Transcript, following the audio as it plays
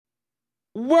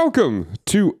Welcome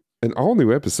to an all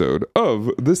new episode of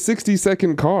the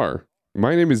 60-Second Car.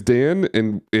 My name is Dan,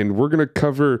 and we're going to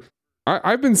cover.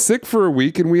 I've been sick for a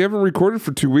week, and we haven't recorded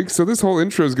for 2 weeks, so this whole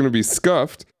intro is going to be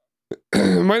scuffed.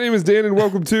 My name is Dan, and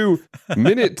welcome to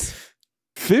minute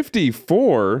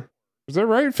 54. Is that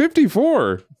right?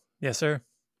 54. Yes, sir.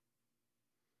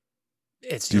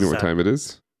 Do you know what time it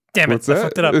is? Damn it, What's I that?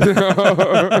 fucked it up.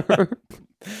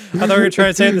 I thought we were trying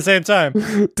to say it at the same time.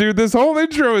 Dude, this whole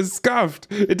intro is scuffed.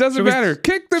 It doesn't matter.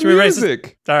 Kick the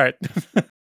music. All right.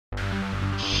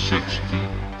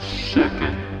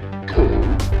 60-second car.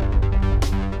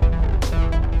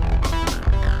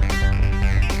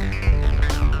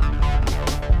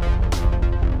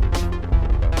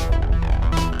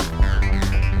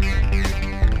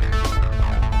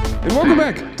 And welcome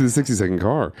back to the 60-Second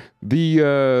Car, the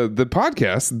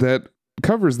podcast that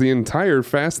covers the entire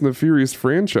Fast and the Furious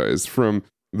franchise from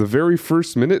the very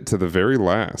first minute to the very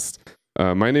last.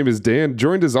 My name is Dan,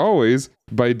 joined as always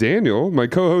by Daniel, my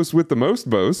co-host with the most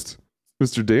boast,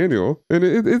 Mr. Daniel. And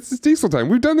it's diesel time.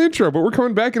 We've done the intro, but we're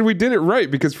coming back and we did it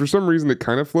right because for some reason it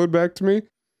kind of flowed back to me.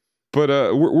 But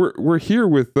we're here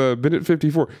with minute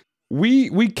 54.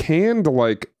 We canned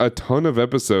like a ton of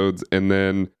episodes, and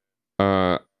then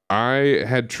I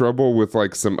had trouble with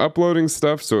like some uploading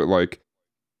stuff, so it like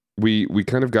we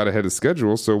kind of got ahead of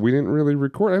schedule, so we didn't really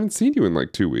record. I haven't seen you in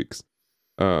like 2 weeks,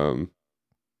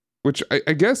 which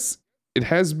I guess it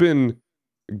has been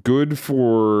good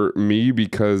for me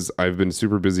because I've been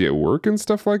super busy at work and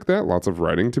stuff like that. Lots of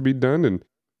writing to be done, and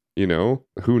you know,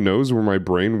 who knows where my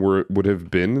brain would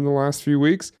have been in the last few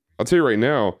weeks. I'll tell you right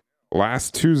now,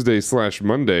 last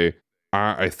Tuesday/Monday,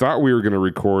 I thought we were going to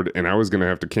record and I was going to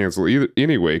have to cancel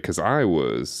anyway because I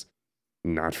was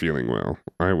not feeling well.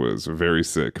 I was very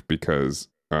sick because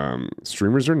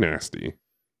streamers are nasty.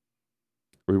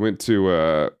 We went to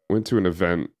an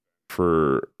event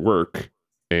for work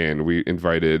and we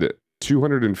invited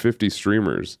 250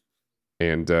 streamers.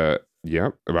 And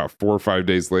about 4 or 5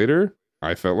 days later,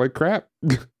 I felt like crap.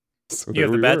 So You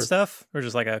have the bad stuff, or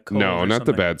just like a cold? No, or not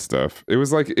something? the bad stuff. It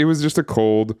was just a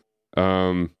cold.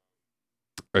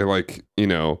 I like, you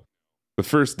know, the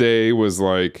first day was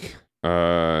like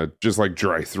just like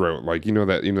dry throat, like you know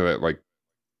that like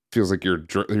feels like your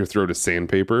throat is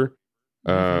sandpaper.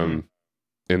 And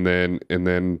then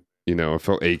you know, it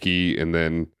felt achy, and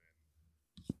then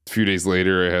a few days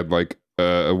later I had like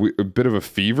a bit of a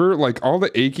fever, like all the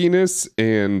achiness,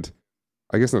 and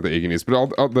I guess not the achiness, but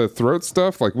all the throat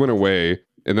stuff like went away,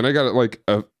 and then I got like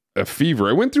a fever.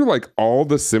 I went through like all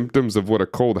the symptoms of what a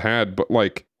cold had, but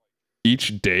like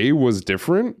each day was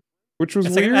different, which was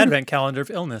It's weird. like an advent calendar of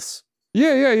illness.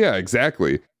 Yeah,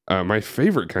 exactly. My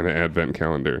favorite kind of advent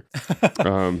calendar.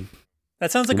 That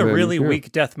sounds like and a then, really yeah.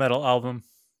 weak death metal album.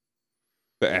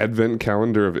 The advent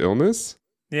calendar of illness.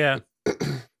 Yeah.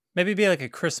 Maybe be like a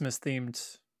Christmas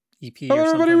themed EP Hello, or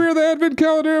everybody. something. We're the advent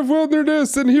calendar of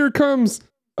wilderness, and here comes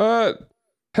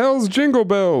Hell's Jingle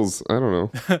Bells. I don't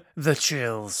know. The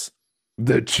chills,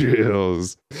 The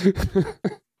chills.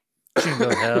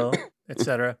 jingle hell,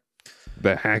 etc.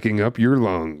 The hacking up your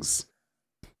lungs.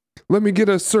 Let me get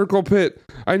a circle pit.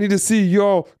 I need to see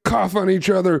y'all cough on each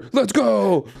other. Let's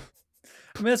go.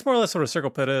 I mean, that's more or less what a circle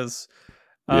pit is.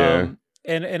 Yeah.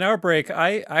 And in our break,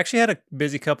 I actually had a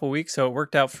busy couple weeks, so it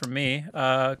worked out for me.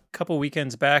 A couple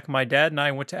weekends back, my dad and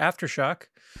I went to Aftershock.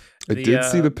 I did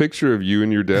see the picture of you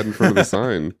and your dad in front of the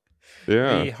sign.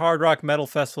 Yeah. The Hard Rock Metal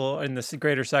Festival in the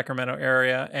greater Sacramento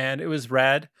area, and it was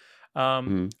rad. A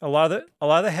lot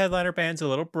of the headliner bands are a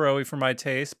little broy for my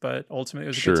taste, but ultimately it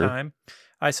was a good Sure. time.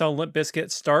 I saw Limp Bizkit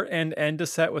start and end a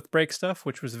set with break stuff,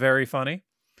 which was very funny,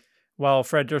 while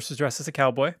Fred Durst was dressed as a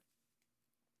cowboy.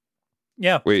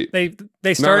 Yeah, Wait, they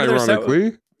not started their set.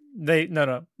 ironically.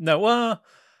 No.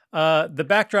 The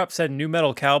backdrop said "New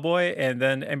Metal Cowboy," and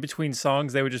then in between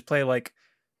songs they would just play like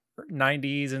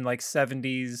 90s and like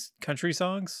 70s country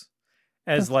songs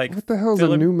as like What the hell is a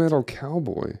filler- new metal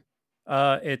cowboy?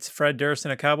 It's Fred Durst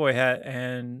in a cowboy hat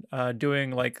and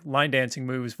doing like line dancing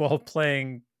moves while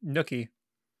playing Nookie.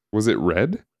 Was it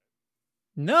red?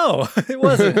 No, it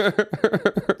wasn't.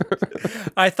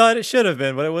 I thought it should have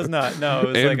been, but it was not. No, it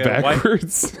was And like a white.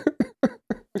 backwards.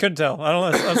 Couldn't tell. I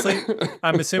don't know. Honestly,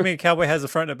 I'm assuming a cowboy has a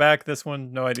front and a back. This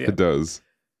one, no idea. It does.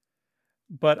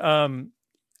 But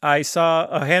I saw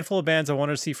a handful of bands I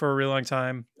wanted to see for a really long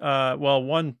time.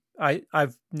 One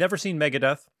I've never seen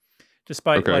Megadeth,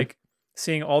 despite Okay. like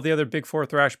seeing all the other big four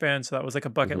thrash bands. So that was like a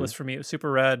bucket Mhm. list for me. It was super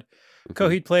rad. Mhm.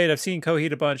 Coheed played. I've seen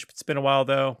Coheed a bunch. It's been a while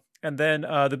though. And then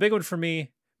the big one for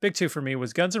me, big two for me,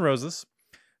 was Guns N' Roses,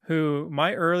 who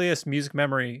my earliest music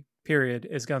memory period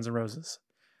is Guns N' Roses.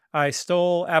 I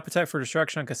stole Appetite for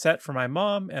Destruction on cassette from my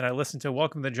mom, and I listened to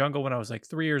Welcome to the Jungle when I was like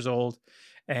 3 years old.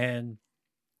 And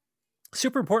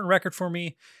super important record for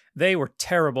me. They were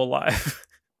terrible live.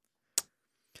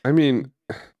 I mean,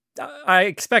 I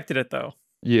expected it though.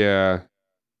 yeah.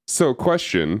 So,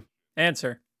 question: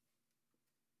 Answer.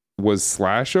 was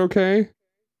Slash okay?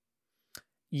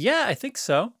 Yeah, I think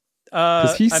so.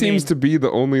 Because he seems to be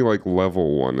the only like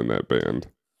level one in that band.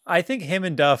 I think him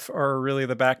and Duff are really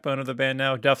the backbone of the band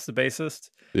now. Duff's the bassist.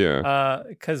 Yeah.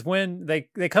 Because when they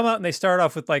come out and they start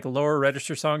off with like lower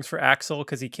register songs for Axl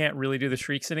because he can't really do the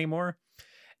shrieks anymore,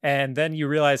 and then you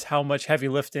realize how much heavy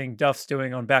lifting Duff's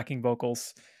doing on backing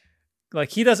vocals.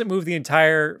 Like he doesn't move the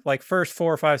entire like first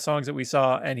 4 or 5 songs that we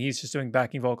saw, and he's just doing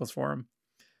backing vocals for him.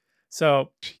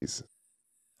 So, Jeez.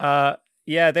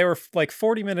 yeah, they were like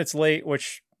 40 minutes late,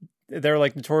 which they're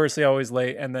like notoriously always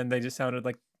late, and then they just sounded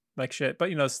like shit.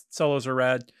 But solos are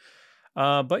rad.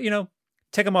 But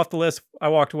take them off the list. I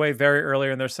walked away very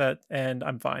earlier in their set, and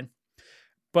I'm fine.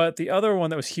 But the other one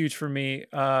that was huge for me,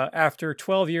 after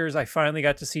 12 years, I finally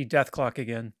got to see Deathclock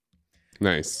again.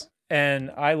 Nice.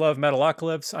 And I love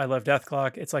Metalocalypse. I love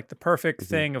Deathclock. It's like the perfect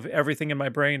thing of everything in my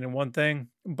brain in one thing.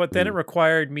 But then it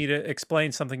required me to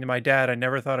explain something to my dad I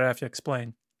never thought I'd have to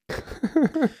explain.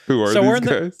 Who are So we're these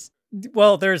in guys?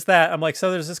 Well, there's that. I'm like,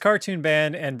 so there's this cartoon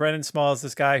band, and Brendan Small is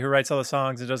this guy who writes all the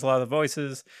songs and does a lot of the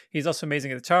voices. He's also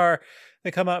amazing at guitar.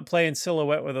 They come out and play in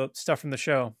silhouette with the stuff from the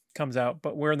show comes out.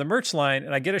 But we're in the merch line,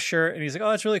 and I get a shirt, and he's like, oh,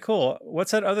 that's really cool.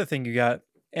 What's that other thing you got?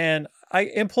 And I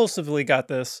impulsively got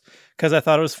this because I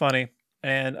thought it was funny.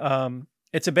 And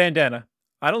it's a bandana.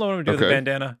 I don't know what I'm going to do with a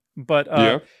bandana, but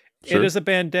yeah, sure. It is a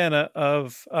bandana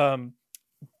of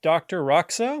Dr.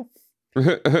 Roxo.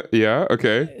 Yeah,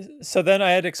 okay. So then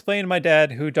I had to explain to my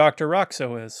dad who Dr.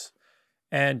 Roxo is.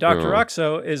 And Dr.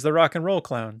 Roxo is the rock and roll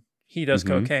clown. He does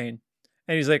cocaine.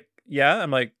 And he's like, yeah.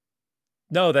 I'm like,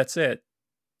 no, that's it.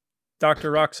 Dr.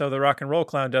 Roxo, the rock and roll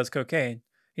clown, does cocaine.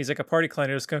 He's like a party clown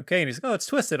who does cocaine. He's like, oh, it's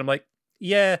twisted. I'm like,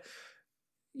 yeah,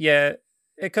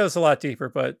 it goes a lot deeper,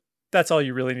 but that's all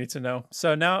you really need to know.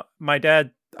 So now my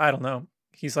dad, I don't know.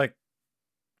 He's like,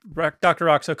 Dr.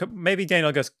 Roxo, maybe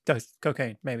Daniel does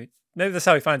cocaine. Maybe that's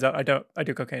how he finds out I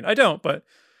do cocaine. I don't, but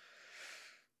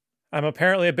I'm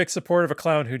apparently a big supporter of a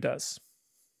clown who does.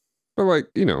 But like,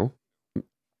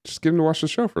 just get him to watch the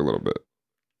show for a little bit.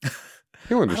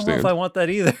 He'll understand. I don't know if I want that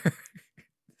either.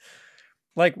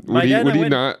 Like,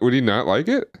 would he not like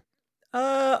it?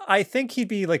 I think he'd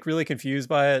be like really confused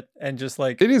by it and just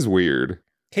like it is weird.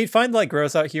 He'd find like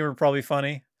gross out humor probably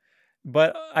funny.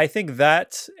 But I think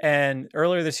that, and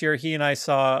earlier this year he and I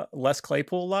saw Les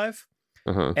Claypool live.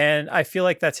 And I feel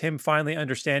like that's him finally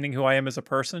understanding who I am as a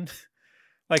person.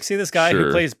 Like, see this guy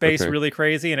who plays bass really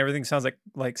crazy and everything sounds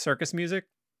like circus music?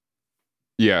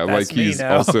 Yeah, that's like he's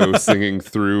also singing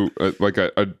through like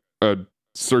a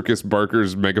circus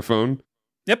barker's megaphone.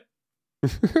 Yep.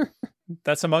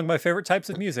 That's among my favorite types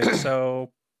of music.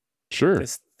 So sure.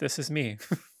 This is me.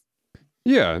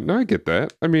 Yeah, no, I get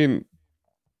that. I mean,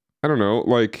 I don't know,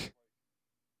 like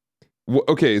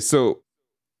okay, so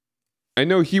I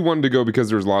know he wanted to go because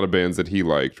there's a lot of bands that he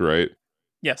liked, right?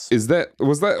 Yes. Is that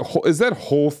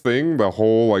whole thing, the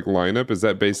whole like lineup, is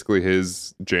that basically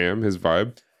his jam, his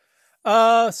vibe?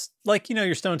 Like,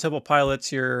 your Stone Temple Pilots,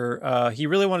 he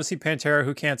really wanted to see Pantera,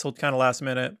 who canceled kind of last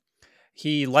minute.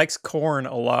 He likes Korn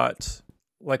a lot.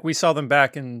 Like, we saw them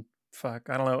back in, I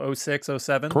don't know, 06,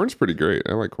 07. Korn's pretty great.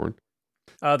 I like Korn.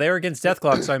 They were against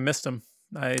Deathclock, so I missed them.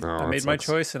 I made my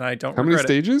choice, and I don't regret it. How many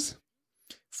stages?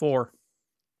 4.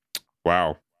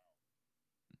 Wow.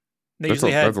 That's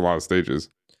a lot of stages.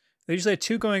 They usually had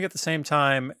 2 going at the same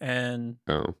time, and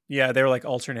yeah, they were like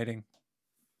alternating.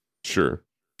 Sure.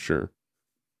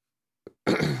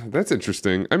 That's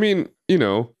interesting. I mean,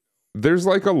 there's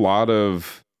a lot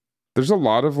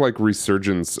of like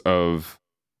resurgence of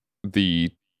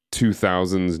the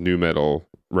 2000s nu metal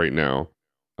right now.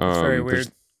 It's very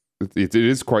weird. It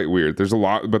is quite weird. There's a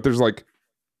lot, but there's like,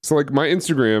 so like my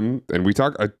Instagram, and we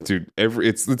talk, dude,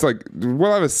 it's like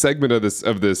we'll have a segment of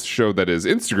this show that is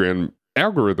Instagram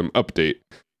algorithm update.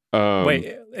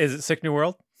 Wait, is it Sick New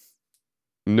World?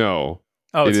 No.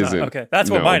 Oh, it's not. Okay, that's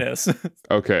what mine is.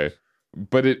 Okay,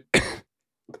 but it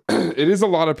is a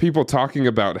lot of people talking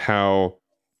about how.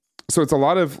 So it's a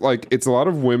lot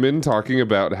of women talking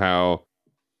about how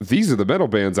these are the metal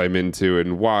bands I'm into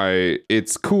and why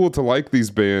it's cool to like these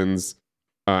bands,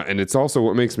 and it's also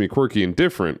what makes me quirky and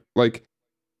different. Like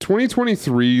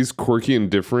 2023's quirky and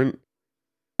different.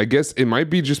 I guess it might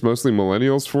be just mostly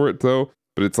millennials for it though,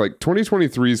 but it's like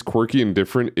 2023's quirky and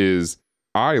different is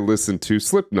I listen to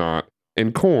Slipknot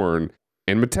and Korn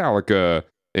and Metallica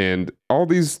and all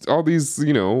these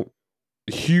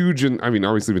huge, and I mean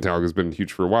obviously Metallica's been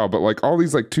huge for a while, but like all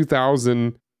these like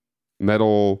 2000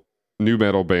 new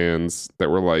metal bands that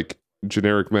were like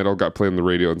generic metal got played on the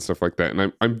radio and stuff like that,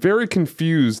 and I'm very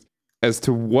confused as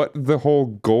to what the whole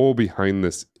goal behind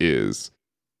this is,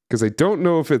 because I don't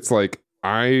know if it's like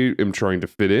I am trying to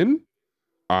fit in,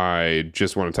 I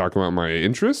just want to talk about my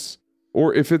interests,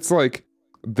 or if it's like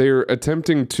they're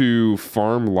attempting to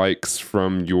farm likes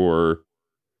from your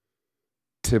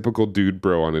typical dude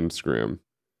bro on Instagram.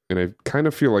 And I kind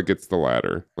of feel like it's the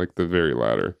latter, like the very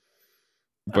latter.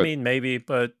 I mean, maybe,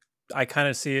 but I kind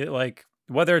of see it like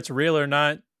whether it's real or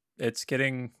not, it's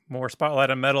getting more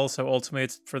spotlight on metal, so ultimately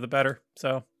it's for the better.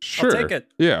 So sure, I'll take it.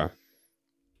 Yeah.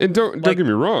 And don't get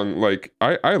me wrong, like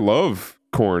I love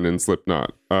Korn and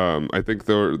Slipknot. I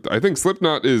think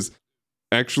Slipknot is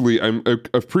actually, I'm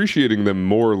appreciating them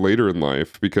more later in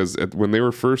life, because when they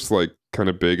were first like kind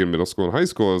of big in middle school and high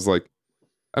school, I was like,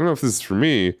 I don't know if this is for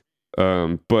me,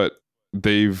 but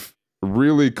they've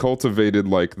really cultivated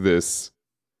like this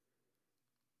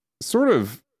sort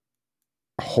of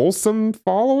wholesome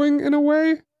following in a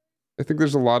way. I think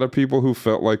there's a lot of people who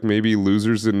felt like maybe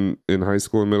losers in high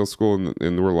school and middle school,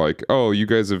 and were like, oh, you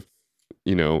guys have,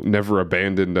 never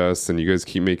abandoned us, and you guys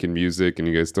keep making music, and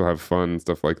you guys still have fun and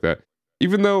stuff like that.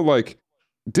 Even though, like,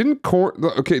 didn't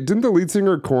the lead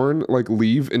singer of Korn like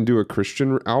leave and do a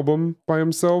Christian album by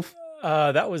himself?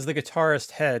 That was the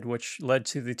guitarist Head, which led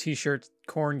to the T-shirt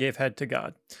Korn gave head to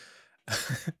God.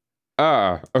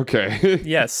 Okay.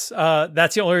 Yes,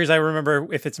 that's the only reason I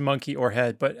remember if it's Monkey or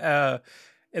Head. But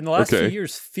in the last few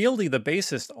years, Fieldy, the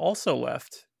bassist, also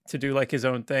left to do like his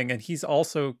own thing, and he's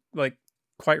also like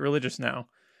quite religious now.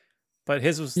 But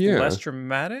his was less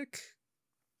dramatic.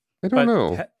 I don't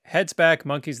know. Head's back,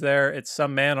 Monkey's there. It's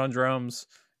some man on drums,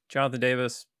 Jonathan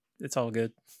Davis. It's all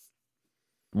good.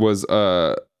 Was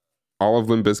all of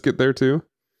Limp Bizkit there too?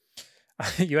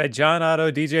 You had John Otto,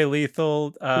 DJ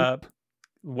Lethal,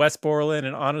 Wes Borland,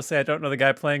 and honestly, I don't know the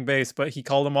guy playing bass, but he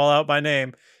called them all out by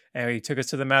name, and he took us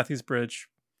to the Matthews Bridge.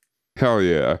 Hell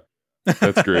yeah,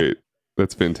 that's great.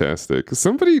 That's fantastic.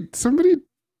 Somebody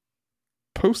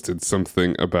posted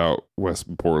something about Wes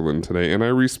Borland today, and I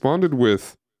responded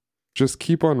with, "Just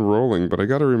keep on rolling," but I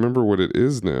got to remember what it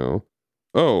is now.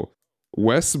 Oh,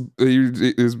 Wes,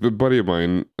 is a buddy of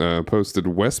mine, posted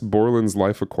Wes Borland's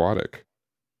Life Aquatic.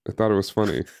 I thought it was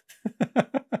funny.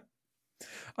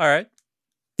 All right.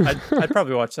 I'd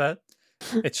probably watch that.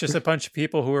 It's just a bunch of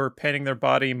people who are painting their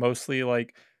body mostly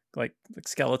like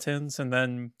skeletons and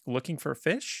then looking for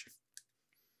fish.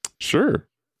 Sure.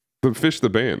 The Fish the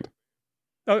band.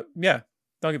 Oh, yeah.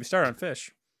 Don't get me started on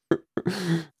Fish.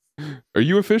 Are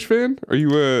you a Fish fan? Are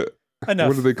you Enough.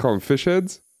 What do they call them? Fish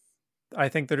heads? I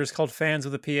think they're just called fans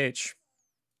with a PH.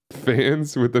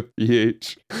 Fans with a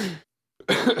PH.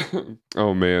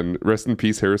 Oh man, rest in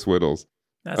peace, Harris Whittles.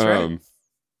 That's right.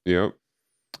 Yep.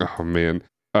 Oh man,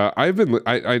 I've been.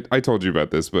 I told you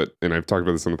about this, and I've talked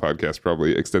about this on the podcast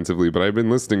probably extensively. But I've been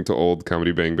listening to old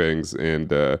Comedy Bang Bangs and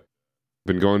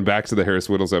been going back to the Harris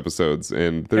Whittles episodes,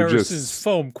 and they're Harris's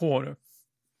Foam Corner.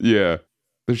 Yeah,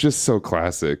 they're just so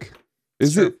classic.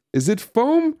 Is it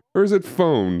foam or is it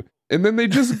phone? And then they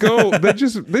just go, they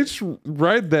just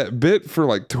ride that bit for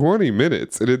like 20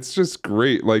 minutes, and it's just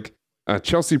great. Like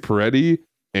Chelsea Peretti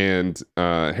and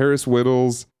Harris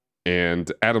Whittles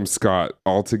and Adam Scott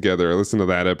all together. I listened to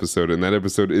that episode, and that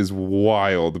episode is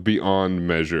wild beyond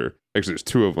measure. Actually, there's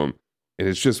two of them, and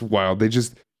it's just wild.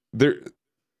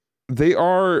 They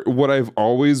are what I've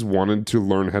always wanted to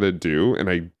learn how to do, and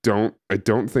I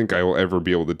don't think I will ever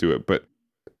be able to do it. But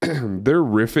their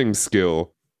riffing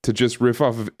skill to just riff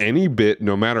off of any bit,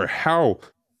 no matter how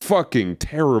fucking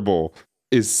terrible,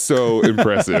 is so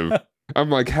impressive.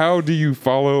 I'm like, how do you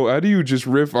just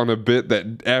riff on a bit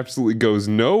that absolutely goes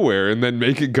nowhere and then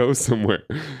make it go somewhere?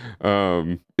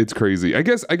 It's crazy. I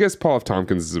guess Paul F.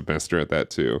 Tompkins is a master at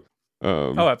that too.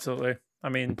 Oh, absolutely. I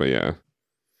mean, but yeah.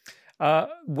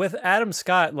 With Adam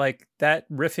Scott, like that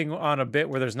riffing on a bit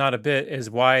where there's not a bit is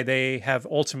why they have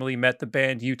ultimately met the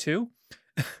band U2.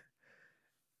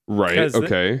 Right.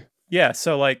 Okay. Yeah.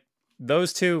 So like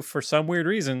those two, for some weird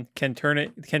reason, can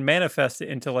manifest it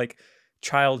into like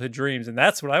childhood dreams, and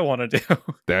that's what I want to do.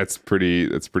 That's pretty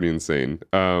insane.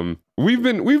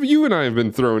 You and I have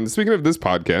been thrown, speaking of this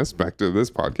podcast, back to this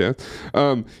podcast,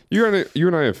 you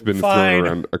and I have been thrown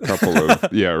around a couple of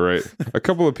a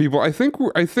couple of people. I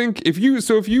think if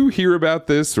you hear about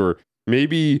this, or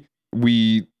maybe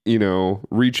we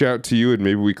reach out to you and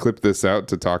maybe we clip this out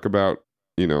to talk about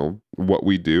what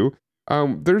we do.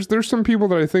 There's some people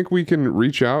that I think we can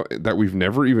reach out that we've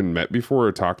never even met before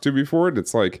or talked to before, and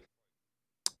it's like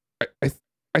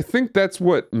I think that's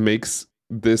what makes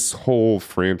this whole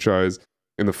franchise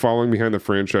and the following behind the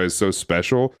franchise so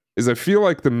special is I feel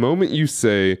like the moment you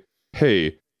say,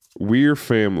 hey, we're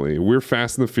family, we're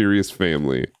Fast and the Furious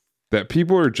family, that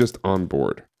people are just on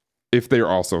board if they're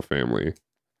also family.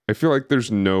 I feel like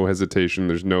there's no hesitation,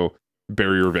 there's no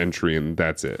barrier of entry, and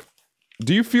that's it.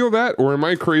 Do you feel that? Or am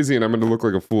I crazy and I'm going to look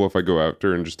like a fool if I go out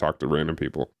there and just talk to random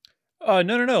people?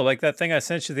 No. Like that thing I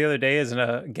sent you the other day as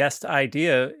a guest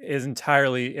idea is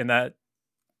entirely in that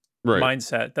Right.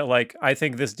 mindset that like I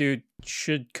think this dude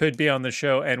could be on the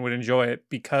show and would enjoy it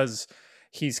because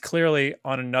he's clearly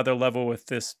on another level with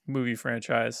this movie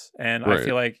franchise. And I Right.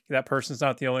 feel like that person's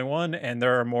not the only one, and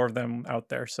there are more of them out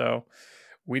there. So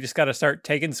we just got to start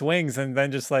taking swings and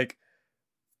then just like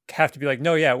have to be like,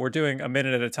 no, yeah, we're doing a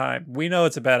minute at a time. We know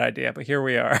it's a bad idea, but here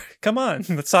we are. Come on,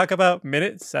 let's talk about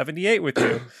minute 78 with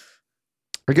you.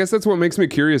 I guess that's what makes me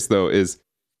curious, though, is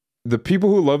the people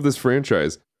who love this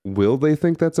franchise, will they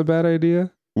think that's a bad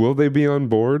idea? Will they be on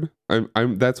board?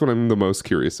 That's what I'm the most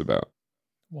curious about.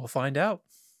 We'll find out.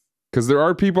 Because there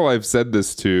are people I've said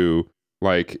this to,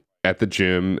 like at the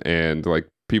gym, and like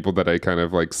people that I kind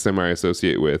of like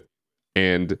semi-associate with,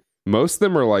 and most of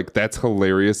them are like, that's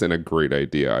hilarious and a great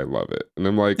idea. I love it. And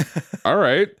I'm like, all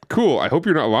right, cool. I hope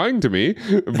you're not lying to me,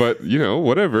 but you know,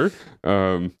 whatever.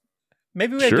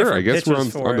 Maybe we have Sure, different I guess we're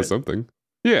pitches for onto it. something.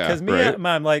 Yeah, Because right.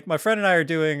 my friend and I are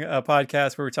doing a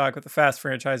podcast where we talk about the Fast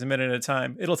franchise a minute at a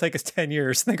time. It'll take us 10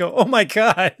 years. And they go, oh my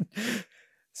God.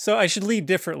 So I should lead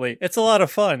differently. It's a lot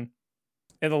of fun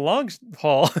in the long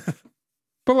haul.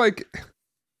 But like,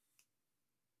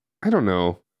 I don't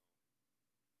know.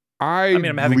 I mean,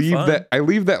 I'm having leave fun. I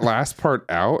leave that last part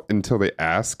out until they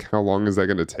ask how long is that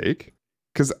going to take?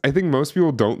 Because I think most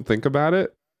people don't think about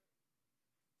it.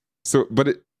 So,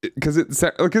 but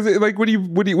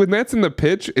when that's in the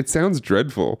pitch, it sounds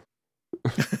dreadful.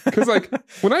 Because like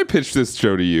when I pitched this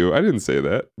show to you, I didn't say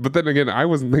that. But then again, I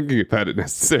wasn't thinking about it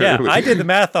necessarily. Yeah, I did the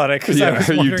math on it because I Yeah, was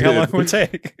you wondering how long did. it would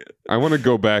take. I want to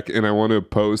go back and I want to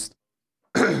post.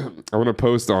 I want to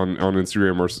post on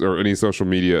Instagram or any social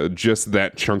media just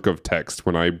that chunk of text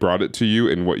when I brought it to you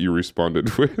and what you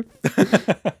responded with,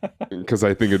 because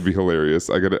I think it'd be hilarious.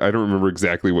 I don't remember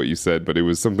exactly what you said, but it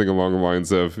was something along the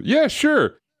lines of, "Yeah,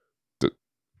 sure."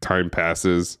 Time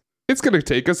passes. It's gonna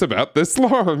take us about this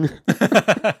long.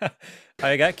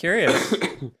 I got curious.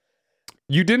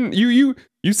 You didn't. You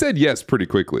said yes pretty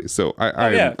quickly, so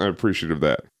I'm appreciative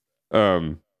of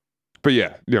that. But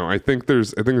yeah, I think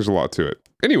there's a lot to it.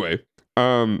 Anyway,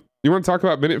 you want to talk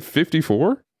about minute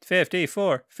 54?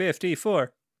 54.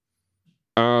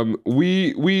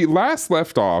 We last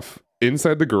left off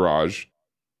inside the garage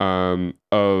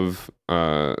of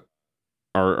our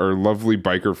lovely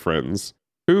biker friends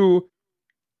who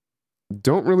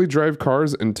don't really drive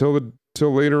cars until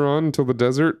later on, until the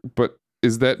desert. But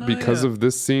is that because of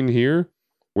this scene here,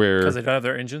 where because they don't have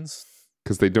their engines?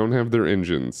 Because they don't have their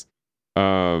engines.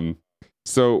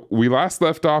 So we last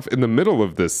left off in the middle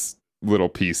of this little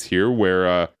piece here,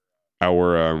 where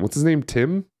our what's his name?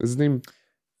 Tim? Is his name?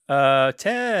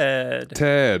 Ted.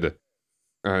 Ted.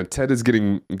 Ted is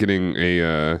getting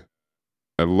a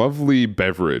lovely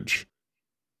beverage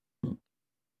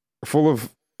full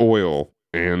of oil,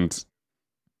 and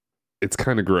it's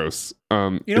kind of gross. You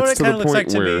know what it kind of looks like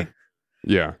to me?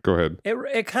 Yeah, go ahead.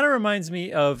 It kind of reminds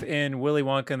me of in Willy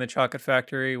Wonka and the Chocolate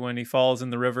Factory when he falls in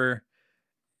the river.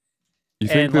 You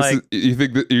think you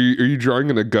think that are you drawing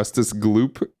an Augustus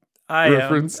Gloop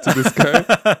reference to this guy?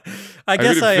 I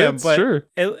guess I am, but sure.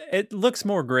 it looks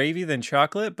more gravy than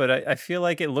chocolate, but I feel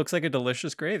like it looks like a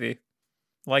delicious gravy.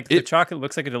 Like the chocolate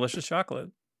looks like a delicious chocolate.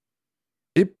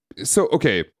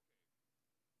 Okay.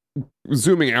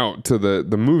 Zooming out to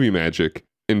the movie magic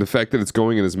and the fact that it's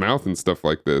going in his mouth and stuff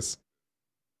like this,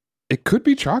 it could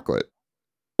be chocolate,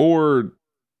 or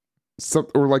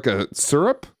like a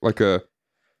syrup, like a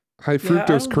high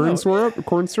fructose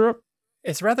corn syrup.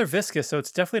 It's rather viscous, so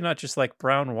it's definitely not just like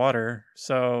brown water.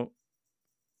 So,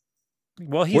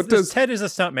 well, Ted is a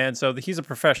stuntman, so he's a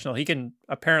professional. He can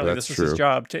apparently this is his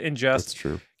job to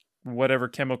ingest whatever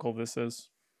chemical this is.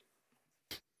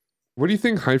 What do you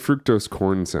think high fructose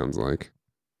corn sounds like?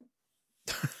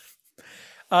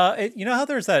 You know how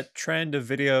there's that trend of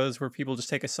videos where people just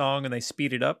take a song and they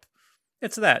speed it up?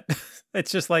 It's that.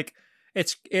 It's just like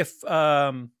it's if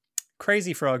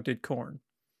Crazy Frog did corn.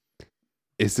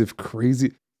 As if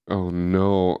Crazy. Oh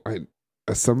no!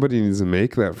 Somebody needs to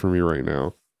make that for me right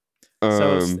now.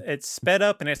 So it's sped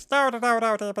up and it's. So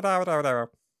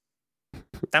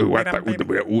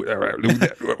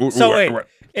wait,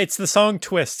 it's the song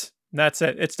Twist. That's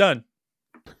it. It's done.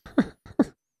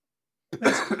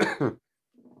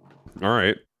 All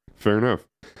right, fair enough.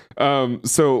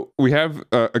 So we have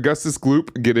Augustus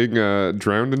Gloop getting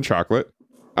drowned in chocolate.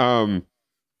 And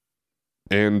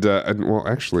well,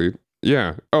 actually,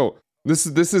 yeah. Oh, this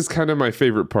is kind of my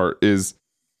favorite part is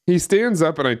he stands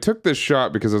up, and I took this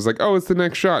shot because I was like, oh, it's the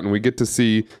next shot, and we get to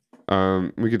see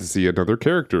another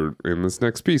character in this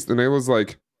next piece. And I was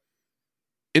like,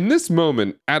 in this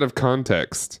moment, out of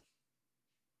context,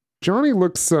 Johnny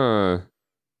looks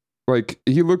like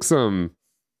he looks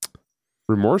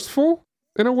remorseful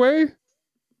in a way,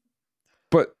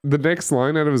 but the next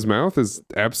line out of his mouth is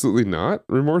absolutely not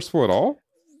remorseful at all.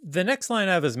 The next line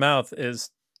out of his mouth is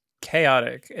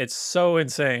chaotic. It's so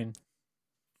insane.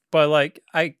 But like,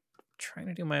 I trying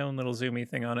to do my own little zoomy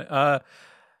thing on it.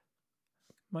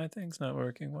 My thing's not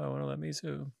working. Why won't it let me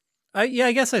zoom? I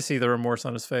guess I see the remorse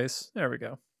on his face. There we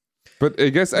go. But I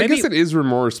guess it is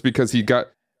remorse because he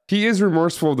is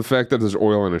remorseful of the fact that there's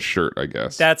oil in his shirt, I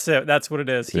guess. That's it. That's what it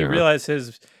is. He Yeah. realized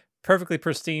his perfectly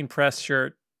pristine pressed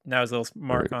shirt now has a little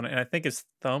mark on it. And I think his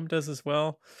thumb does as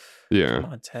well. Yeah.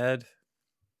 Come on, Ted.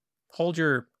 Hold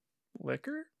your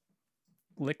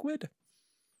liquid?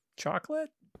 Chocolate?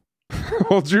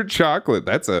 Hold your chocolate.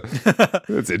 That's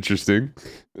interesting.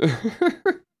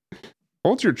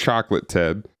 Hold your chocolate,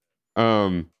 Ted.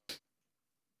 And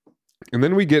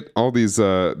then we get all these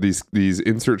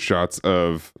insert shots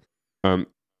of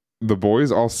the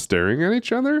boys all staring at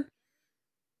each other,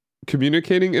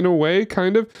 communicating in a way,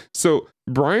 kind of. So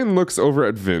Brian looks over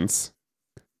at Vince,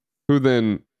 who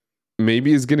then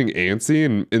maybe is getting antsy,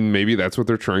 and maybe that's what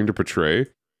they're trying to portray,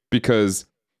 because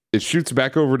it shoots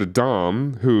back over to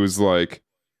Dom, who's like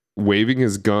waving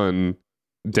his gun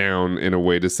down in a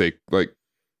way to say like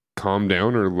calm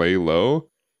down or lay low.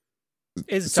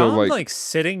 Is So, Dom like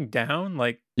sitting down,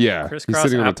 like Yeah, he's crisscross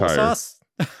sitting on a tire. applesauce?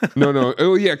 No.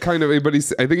 Oh yeah, kind of. But I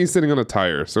think he's sitting on a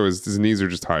tire, so his knees are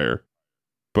just higher.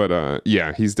 But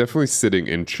yeah, he's definitely sitting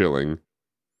and chilling.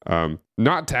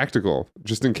 Not tactical,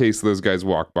 just in case those guys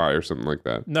walk by or something like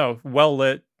that. No, well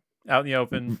lit, out in the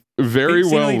open, Very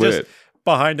well seemingly lit. just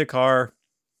behind a car.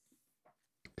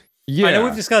 Yeah, I know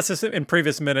we've discussed this in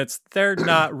previous minutes. They're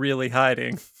not really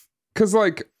hiding. because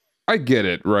like I get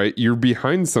it, right? You're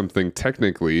behind something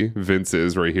technically. Vince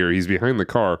is right here. He's behind the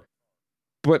car,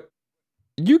 but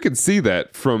you can see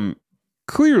that from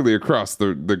clearly across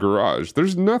the garage.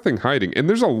 There's nothing hiding, and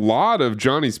there's a lot of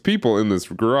Johnny's people in this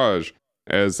garage,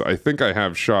 as I think I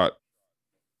have shot.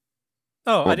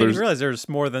 Oh, Well, I didn't there's- realize there's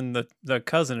more than the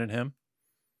cousin in him.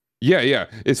 Yeah.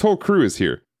 His whole crew is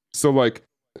here. So like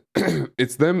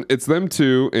it's them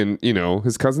two, and you know,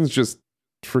 his cousin's just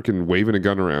freaking waving a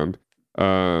gun around.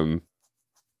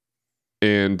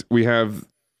 And we have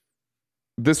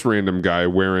this random guy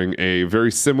wearing a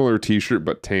very similar t-shirt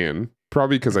but tan.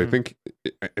 Probably because Mhm.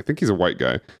 I think he's a white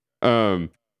guy.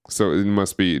 So it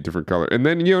must be a different color. And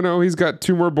then he's got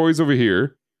two more boys over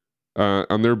here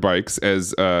on their bikes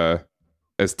as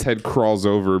Ted crawls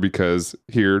over because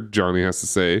here Johnny has to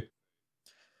say,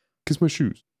 "Kiss my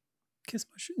shoes." Kiss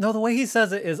my shoe. No, the way he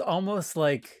says it is almost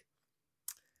like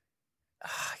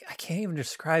I can't even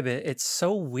describe it. It's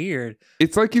so weird.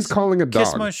 It's like he's calling a dog.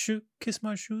 Kiss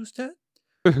my shoes, Ted.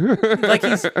 Like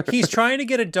he's trying to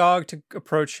get a dog to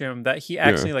approach him that he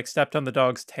actually like stepped on the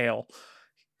dog's tail.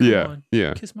 Come on,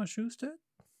 yeah. Kiss my shoes, Ted.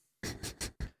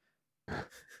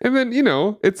 And then,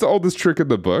 it's the oldest trick in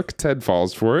the book. Ted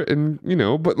falls for it. And,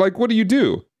 but like, what do you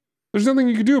do? There's nothing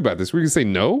you can do about this. We can say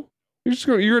no.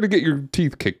 You're going to get your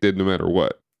teeth kicked in no matter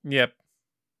what. Yep.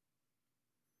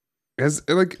 As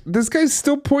like, this guy's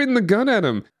still pointing the gun at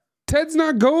him. Ted's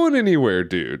not going anywhere,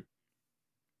 dude.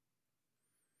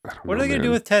 What are they going to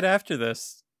do with Ted after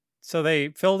this? So they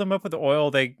filled him up with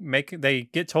oil. They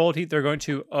get told they're going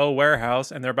to a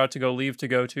warehouse, and they're about to leave to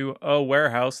go to a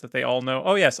warehouse that they all know.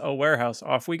 Oh yes, a warehouse.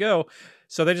 Off we go.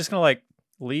 So they're just gonna like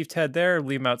leave Ted there,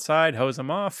 leave him outside, hose him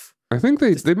off. I think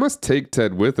they must take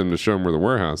Ted with them to show him where the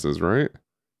warehouse is, right?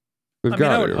 They've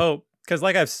got I to. would hope, because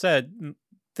like I've said,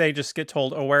 they just get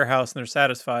told a warehouse and they're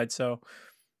satisfied. So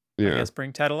I Yeah, guess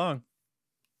bring Ted along.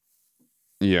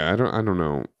 yeah. I don't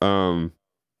know.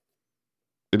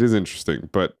 It is interesting,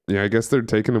 but yeah, I guess they're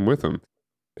taking him with them,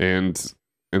 and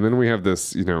then we have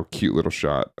this cute little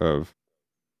shot of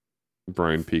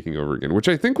Brian peeking over again, which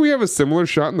I think we have a similar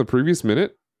shot in the previous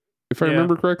minute, if I Yeah.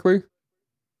 remember correctly.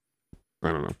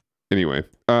 I don't know. Anyway,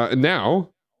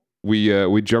 now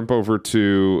we jump over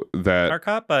to Our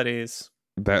cop buddies.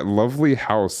 that lovely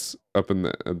house up in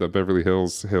the Beverly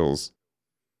Hills.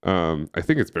 I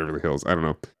think it's Beverly Hills. I don't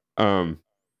know.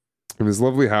 In this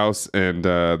lovely house, and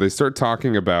they start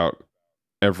talking about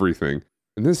everything.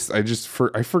 And this, I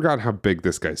forgot how big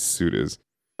this guy's suit is.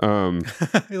 He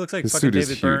looks like His fucking suit is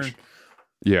David Byrne. huge.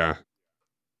 Yeah.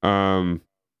 And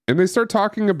and they start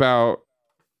talking about,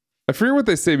 I forget what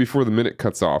they say before the minute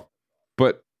cuts off,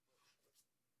 but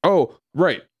oh,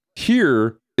 right.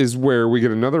 Here is where we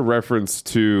get another reference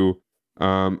to,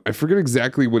 I forget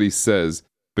exactly what he says,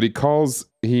 but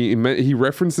he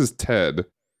references Ted.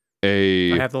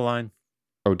 I have the line.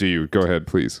 Oh, do you? Go ahead,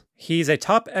 please. He's a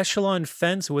top echelon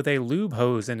fence with a lube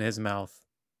hose in his mouth.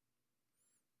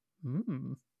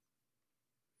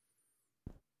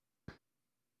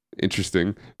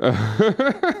 Interesting.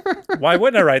 Why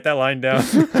wouldn't I write that line down?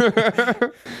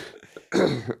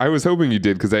 I was hoping you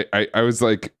did, because I was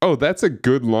like, oh, that's a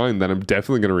good line that I'm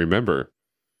definitely going to remember.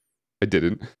 I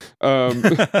didn't. I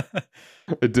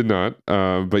did not.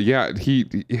 But yeah, he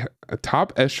a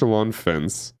top echelon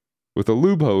fence with a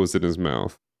lube hose in his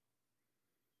mouth.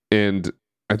 And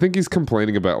I think he's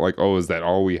complaining about like, oh, is that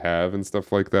all we have and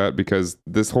stuff like that? Because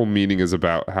this whole meeting is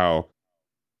about how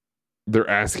they're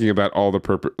asking about all the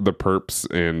perps,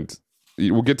 and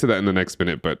we'll get to that in the next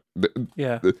minute. But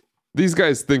these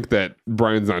guys think that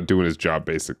Brian's not doing his job,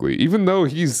 basically, even though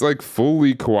he's like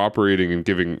fully cooperating and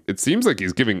giving. It seems like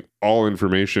he's giving all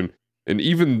information, and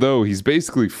even though he's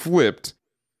basically flipped,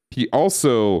 he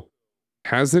also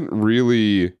hasn't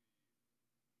really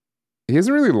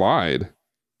lied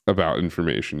about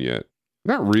information yet.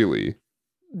 Not really.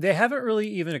 They haven't really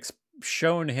even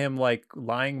shown him like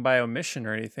lying by omission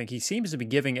or anything. He seems to be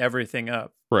giving everything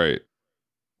up. Right.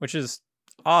 Which is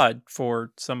odd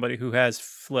for somebody who has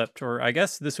flipped, or I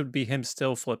guess this would be him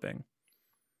still flipping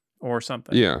or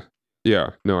something. Yeah.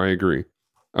 No, I agree.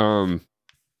 But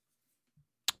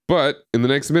in the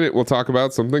next minute, we'll talk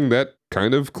about something that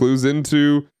kind of clues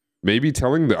into maybe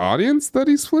telling the audience that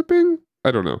he's flipping. I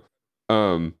don't know.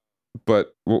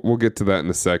 But we'll get to that in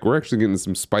a sec. We're actually getting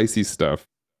some spicy stuff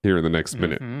here in the next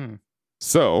minute.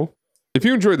 So if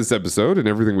you enjoyed this episode and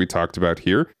everything we talked about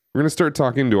here, we're going to start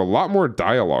talking to a lot more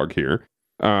dialogue here.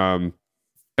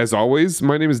 As always,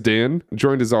 my name is Dan,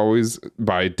 joined as always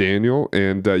by Daniel,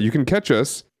 and you can catch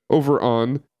us over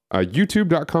on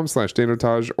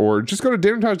youtube.com/Danotage, or just go to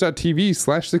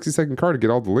danotage.tv/60secondcar to get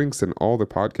all the links and all the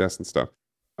podcasts and stuff.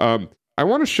 I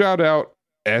want to shout out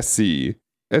Essie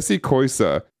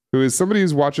Koisa, who is somebody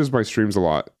who watches my streams a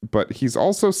lot, but he's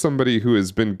also somebody who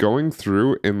has been going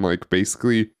through and like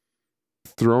basically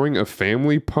throwing a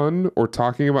family pun or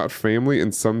talking about family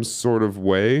in some sort of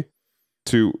way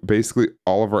to basically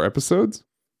all of our episodes.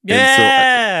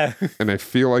 Yeah! And I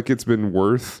feel like it's been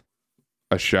worth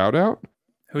a shout out.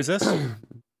 Who's this?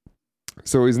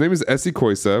 So his name is Essie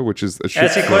Koisa, which is a ship.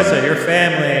 Essie Koisa, your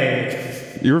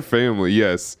family. Your family,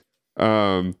 yes.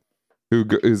 Who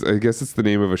is, I guess it's the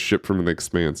name of a ship from The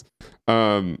Expanse.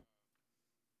 I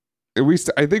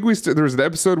think there was an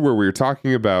episode where we were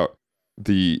talking about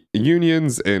the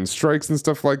unions and strikes and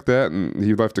stuff like that, and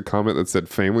he left a comment that said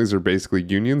families are basically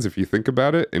unions if you think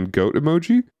about it, and goat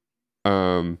emoji.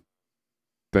 Then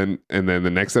the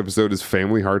next episode is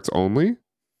family hearts only.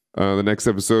 The next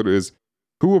episode is,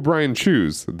 who will Brian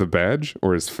choose, the badge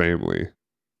or his family?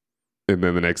 And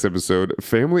then the next episode,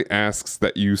 family asks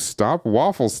that you stop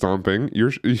waffle stomping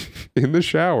you're in the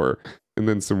shower. And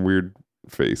then some weird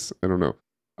face. I don't know.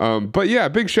 But yeah,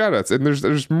 big shout outs. And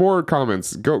there's more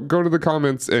comments. Go to the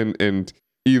comments and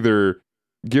either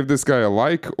give this guy a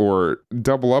like or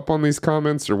double up on these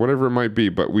comments or whatever it might be.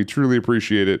 But we truly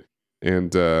appreciate it.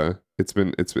 And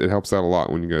it helps out a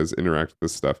lot when you guys interact with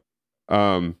this stuff.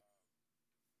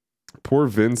 Poor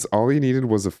Vince, all he needed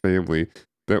was a family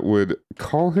that would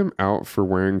call him out for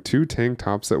wearing 2 tank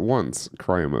tops at once.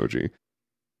 Cry emoji.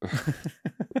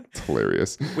 It's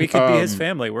hilarious. We could be his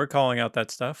family. We're calling out that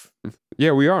stuff.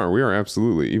 Yeah, we are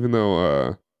absolutely. Even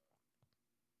though,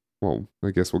 well,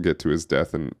 I guess we'll get to his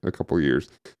death in a couple of years.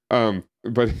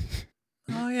 But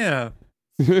oh yeah,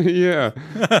 yeah.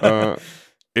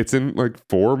 It's in like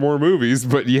 4 more movies,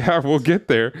 but yeah, we'll get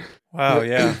there. Wow.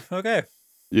 Yeah. Okay.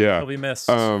 Yeah. He'll be missed.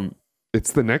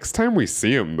 It's the next time we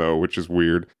see him though, which is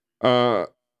weird.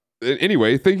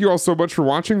 Anyway, thank you all so much for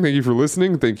watching. Thank you for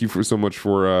listening. Thank you so much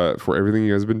for everything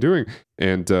you guys have been doing.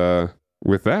 And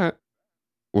with that,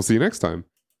 we'll see you next time.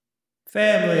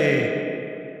 Family.